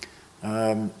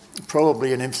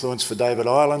 Probably an influence for David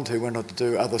Ireland, who went on to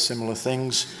do other similar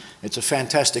things. It's a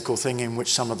fantastical thing in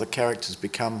which some of the characters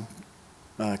become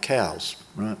cows,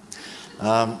 right?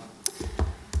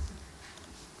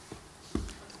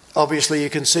 Obviously, you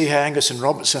can see how Angus and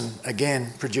Robertson,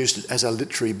 again, produced it as a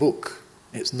literary book.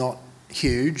 It's not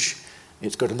huge.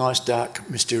 It's got a nice, dark,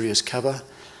 mysterious cover.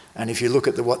 And if you look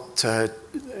at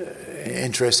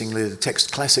interestingly, the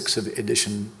Text Classics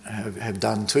edition have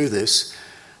done to this,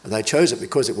 they chose it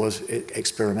because it was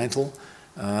experimental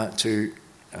to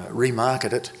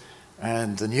remarket it.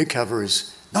 And the new cover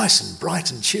is nice and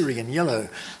bright and cheery and yellow.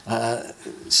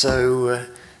 So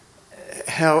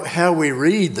how we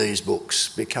read these books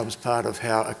becomes part of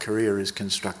how a career is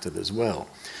constructed as well.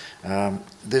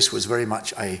 This was very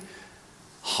much a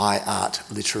high art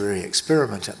literary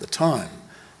experiment at the time.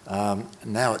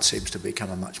 Now it seems to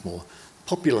become a much more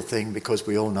popular thing because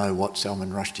we all know what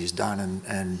Salman Rushdie's done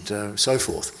and so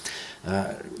forth.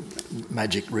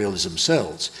 Magic realism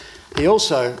sells. He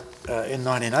also, in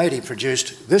 1980,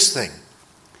 produced this thing,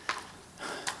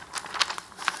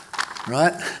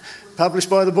 right? Published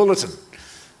by the Bulletin.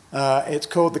 It's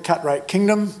called The Cut-Rate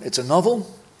Kingdom. It's a novel.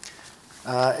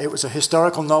 It was a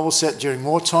historical novel set during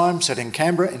wartime, set in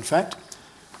Canberra, in fact,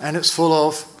 and it's full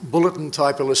of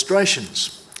bulletin-type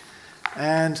illustrations.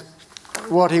 And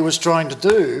what he was trying to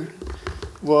do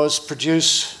was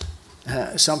produce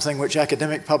something which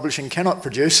academic publishing cannot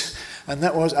produce, and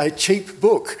that was a cheap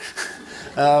book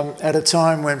at a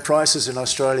time when prices in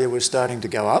Australia were starting to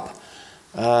go up,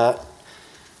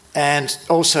 and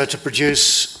also to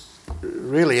produce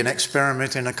really an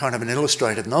experiment in a kind of an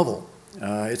illustrated novel.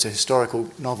 It's a historical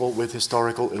novel with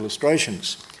historical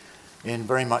illustrations in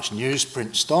very much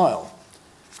newsprint style.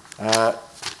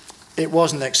 It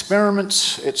was an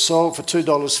experiment. It sold for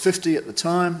 $2.50 at the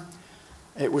time.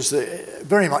 It was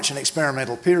very much an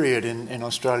experimental period in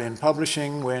Australian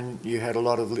publishing, when you had a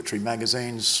lot of literary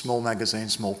magazines, small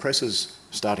presses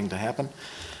starting to happen.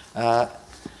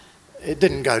 It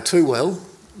didn't go too well,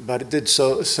 but it did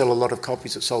sell a lot of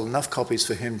copies. It sold enough copies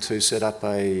for him to set up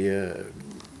a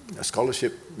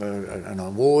scholarship, an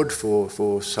award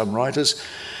for some writers.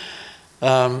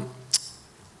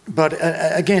 But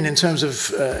again, in terms of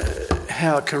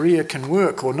how a career can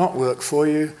work or not work for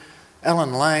you,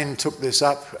 Alan Lane took this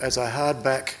up as a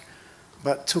hardback,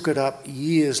 but took it up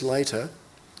years later,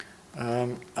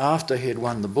 after he had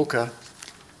won the Booker.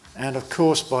 And of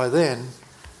course, by then,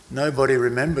 nobody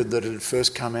remembered that it had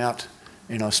first come out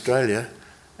in Australia,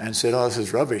 and said, "Oh, this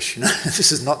is rubbish. You know,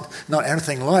 this is not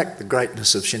anything like the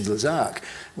greatness of Schindler's Ark."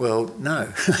 Well,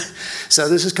 no. So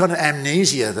this is kind of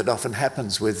amnesia that often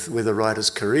happens with a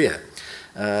writer's career,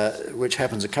 which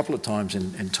happens a couple of times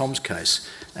in Tom's case,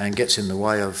 and gets in the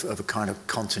way of a kind of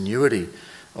continuity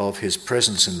of his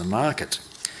presence in the market.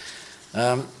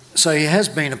 So he has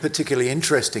been a particularly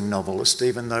interesting novelist,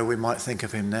 even though we might think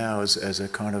of him now as a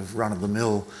kind of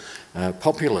run-of-the-mill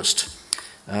populist.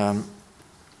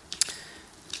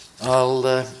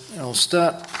 I'll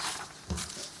start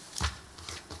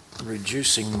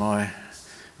reducing my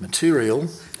material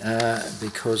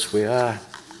because we are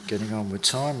getting on with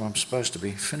time. I'm supposed to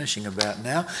be finishing about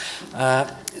now.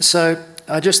 So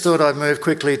I just thought I'd move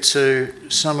quickly to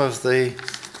some of the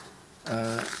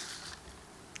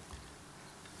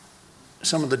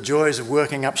joys of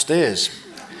working upstairs.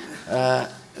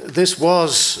 This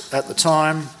was, at the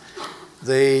time,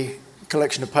 the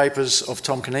collection of papers of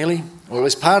Tom Keneally, or it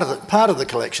was part of the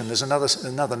collection. There's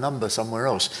another number somewhere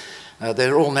else.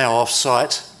 They're all now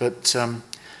off-site, but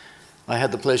I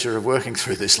had the pleasure of working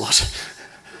through this lot.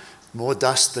 More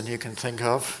dust than you can think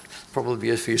of. Probably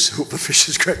a few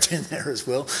silverfishes crept in there as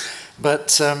well.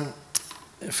 But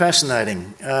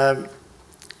fascinating.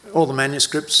 All the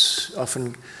manuscripts,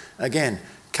 often, again,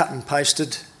 cut and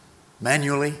pasted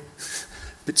manually,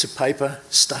 bits of paper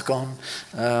stuck on.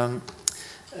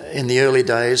 In the early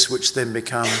days, which then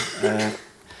become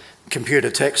computer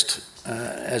text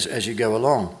as you go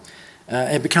along.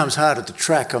 It becomes harder to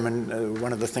track. I mean,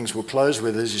 one of the things we'll close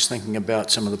with is just thinking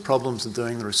about some of the problems of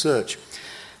doing the research,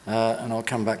 and I'll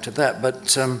come back to that.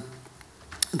 But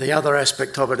the other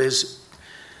aspect of it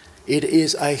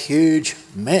is a huge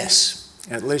mess.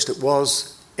 At least it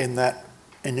was in that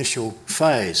initial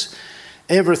phase.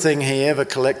 Everything he ever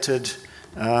collected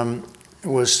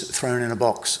was thrown in a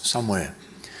box somewhere.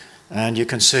 And you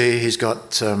can see he's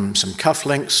got some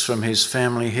cufflinks from his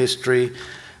family history.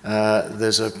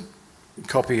 There's a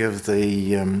copy of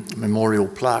the memorial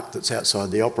plaque that's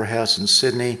outside the Opera House in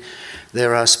Sydney.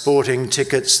 There are sporting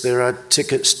tickets. There are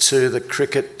tickets to the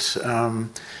cricket.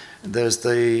 There's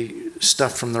the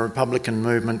stuff from the Republican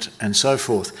movement and so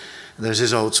forth. There's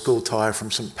his old school tie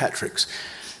from St Patrick's.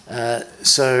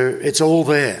 So it's all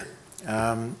there.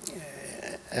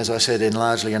 As I said, in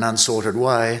largely an unsorted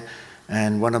way.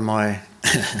 And one of my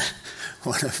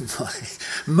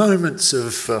moments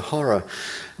of horror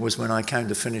was when I came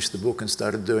to finish the book and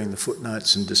started doing the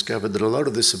footnotes and discovered that a lot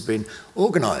of this had been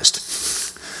organised.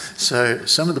 So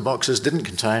some of the boxes didn't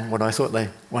contain what I thought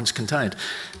they once contained.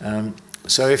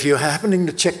 So if you're happening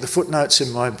to check the footnotes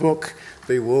in my book,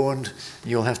 be warned,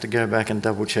 you'll have to go back and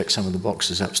double check some of the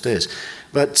boxes upstairs.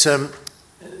 But some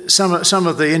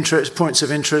of the points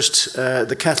of interest,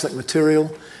 the Catholic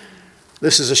material.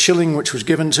 This is a shilling which was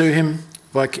given to him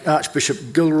by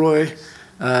Archbishop Gilroy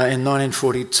in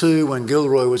 1942, when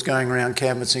Gilroy was going around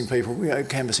canvassing people,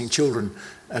 canvassing children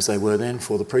as they were then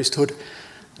for the priesthood.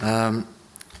 And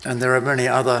there are many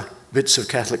other bits of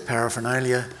Catholic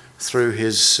paraphernalia through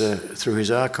his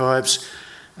archives.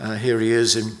 Here he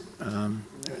is in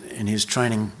his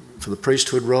training for the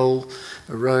priesthood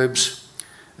robes.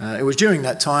 It was during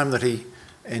that time that he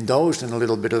indulged in a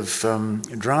little bit of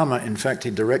drama. In fact, he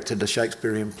directed a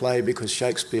Shakespearean play because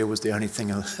Shakespeare was the only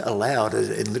thing allowed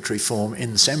in literary form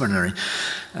in the seminary.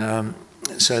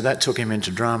 So that took him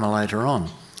into drama later on.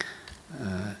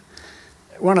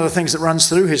 One of the things that runs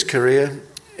through his career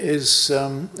is,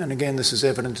 and again this is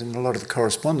evident in a lot of the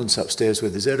correspondence upstairs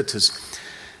with his editors,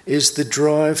 is the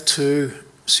drive to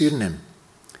pseudonym.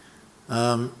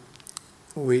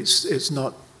 It's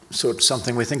not sort of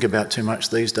something we think about too much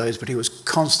these days, but he was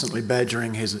constantly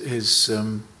badgering his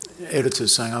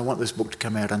editors saying, I want this book to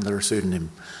come out under a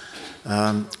pseudonym.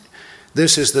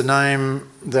 This is the name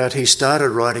that he started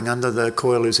writing under. The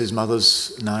Coyle is his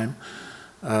mother's name.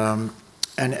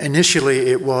 And initially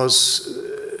it was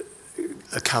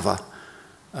a cover.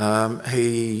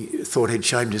 He thought he'd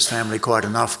shamed his family quite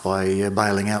enough by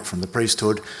bailing out from the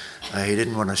priesthood. He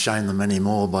didn't want to shame them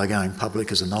anymore by going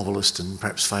public as a novelist and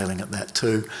perhaps failing at that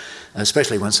too,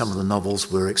 especially when some of the novels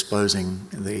were exposing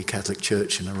the Catholic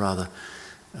Church in a rather,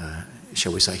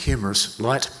 shall we say, humorous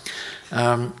light.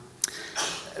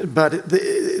 But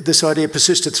this idea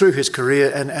persisted through his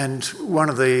career, and one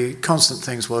of the constant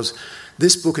things was,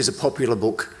 this book is a popular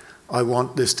book. I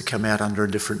want this to come out under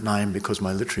a different name because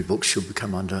my literary books should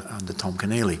become under Tom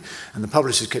Keneally. And the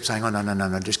publishers kept saying, oh,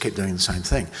 no, just keep doing the same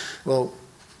thing. Well,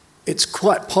 it's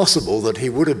quite possible that he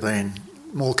would have been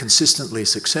more consistently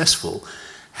successful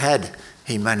had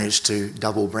he managed to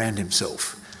double brand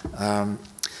himself.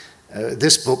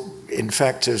 This book, in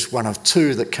fact, is one of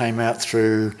two that came out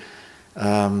through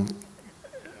Carmen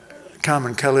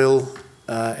Khalil,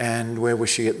 and where was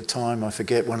she at the time? I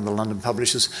forget, one of the London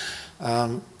publishers,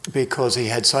 because he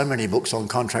had so many books on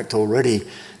contract already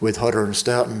with Hodder and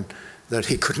Stoughton that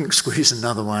he couldn't squeeze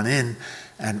another one in.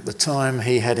 And at the time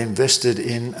he had invested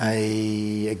in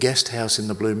a guest house in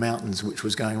the Blue Mountains, which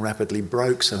was going rapidly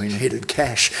broke, so he needed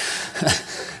cash.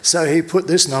 So he put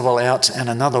this novel out and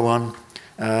another one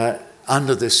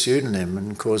under this pseudonym,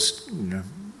 and caused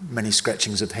many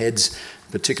scratchings of heads,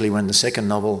 particularly when the second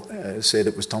novel said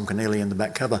it was Tom Keneally in the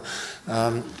back cover.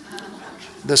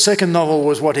 The second novel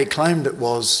was what he claimed it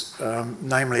was,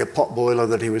 namely a potboiler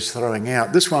that he was throwing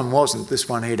out. This one wasn't. This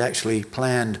one he'd actually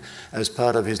planned as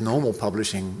part of his normal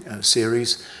publishing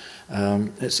series.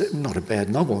 It's not a bad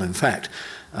novel, in fact.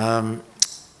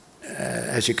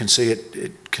 As you can see,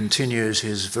 it continues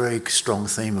his very strong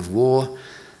theme of war.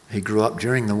 He grew up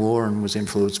during the war and was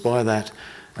influenced by that.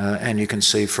 And you can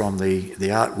see from the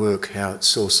artwork how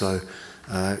it's also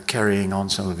carrying on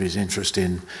some of his interest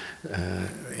in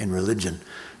religion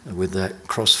with that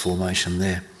cross formation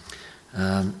there.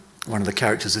 One of the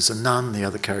characters is a nun, the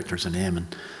other character is an airman.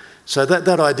 So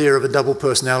that idea of a double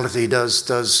personality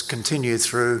does continue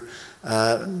through,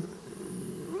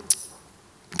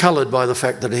 coloured by the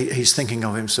fact that he's thinking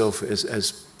of himself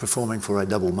as performing for a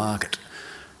double market.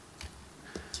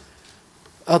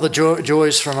 Other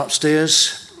joys from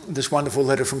upstairs, this wonderful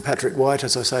letter from Patrick White.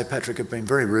 As I say, Patrick had been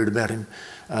very rude about him.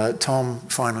 Tom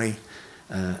finally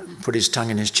put his tongue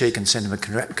in his cheek and sent him a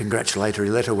congratulatory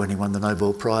letter when he won the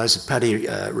Nobel Prize. Paddy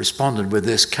responded with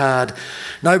this card: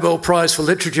 Nobel Prize for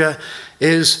Literature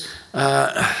is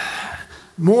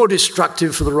more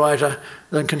destructive for the writer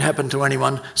than can happen to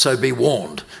anyone, so be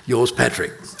warned. Yours,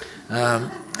 Patrick.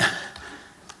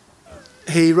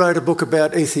 He wrote a book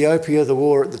about Ethiopia, the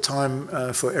war at the time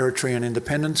for Eritrean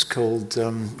independence, called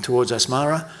Towards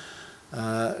Asmara,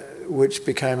 which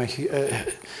became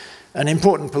an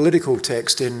important political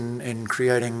text in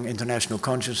creating international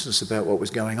consciousness about what was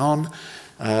going on.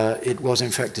 It was in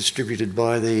fact distributed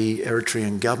by the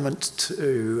Eritrean government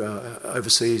to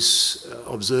overseas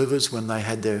observers when they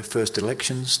had their first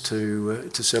elections to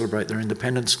celebrate their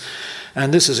independence.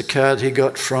 And this is a card he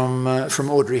got from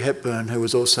Audrey Hepburn, who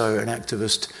was also an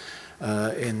activist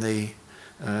in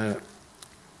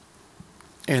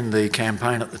the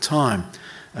campaign at the time,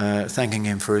 thanking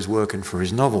him for his work and for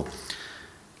his novel.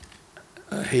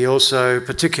 He also,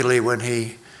 particularly when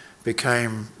he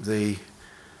became the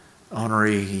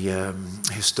honorary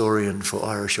historian for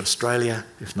Irish Australia,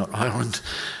 if not Ireland,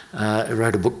 he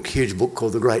wrote a huge book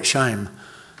called The Great Shame,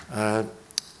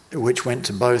 which went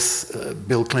to both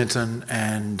Bill Clinton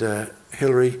and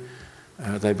Hillary.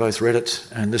 They both read it,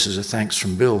 and this is a thanks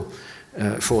from Bill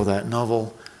for that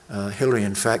novel. Hillary,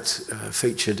 in fact,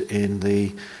 featured in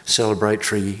the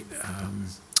celebratory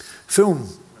film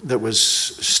that was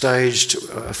staged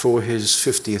for his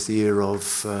 50th year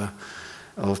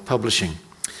of publishing.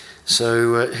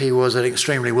 So he was an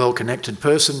extremely well-connected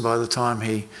person by the time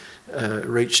he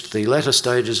reached the latter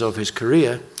stages of his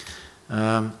career,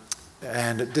 and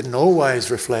it didn't always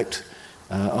reflect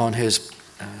on his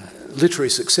literary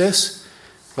success,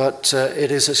 but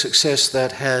it is a success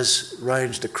that has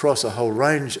ranged across a whole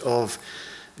range of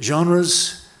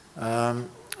genres,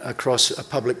 across a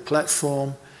public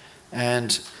platform,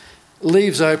 and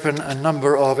leaves open a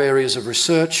number of areas of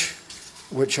research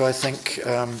which I think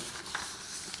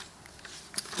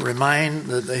remain.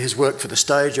 His work for the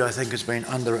stage, I think, has been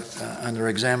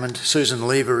under-examined. Susan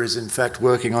Lever is, in fact,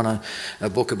 working on a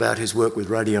book about his work with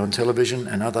radio and television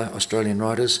and other Australian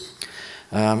writers.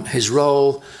 His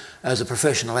role as a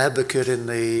professional advocate in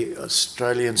the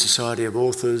Australian Society of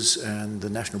Authors and the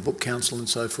National Book Council and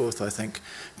so forth, I think,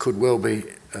 could well be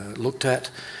looked at.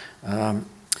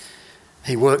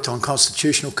 He worked on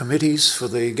constitutional committees for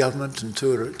the government and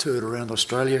toured around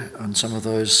Australia on some of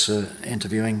those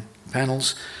interviewing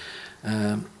panels.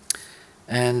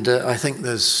 And I think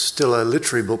there's still a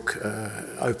literary book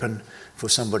open for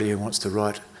somebody who wants to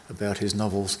write about his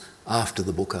novels after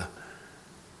the Booker.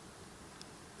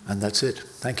 And that's it.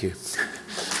 Thank you.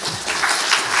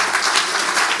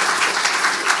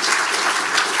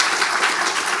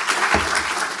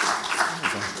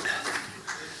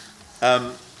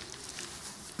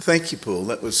 Thank you, Paul.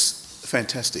 That was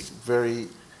fantastic. Very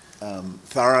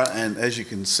thorough, and as you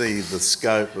can see, the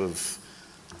scope of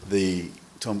the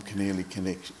Tom Keneally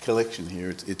collection here,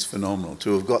 it's phenomenal.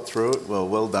 To have got through it,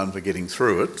 well done for getting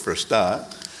through it, for a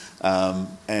start.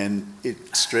 And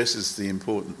it stresses the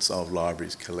importance of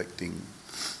libraries collecting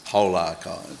whole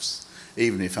archives,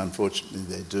 even if unfortunately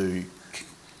they do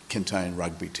contain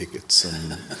rugby tickets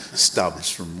and stubs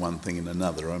from one thing and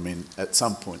another. I mean, at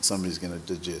some point somebody's going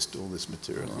to digest all this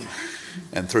material.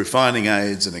 And through finding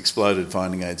aids and exploded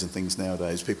finding aids and things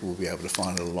nowadays, people will be able to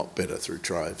find it a lot better through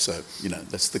Trove. So,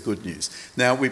 that's the good news. Now,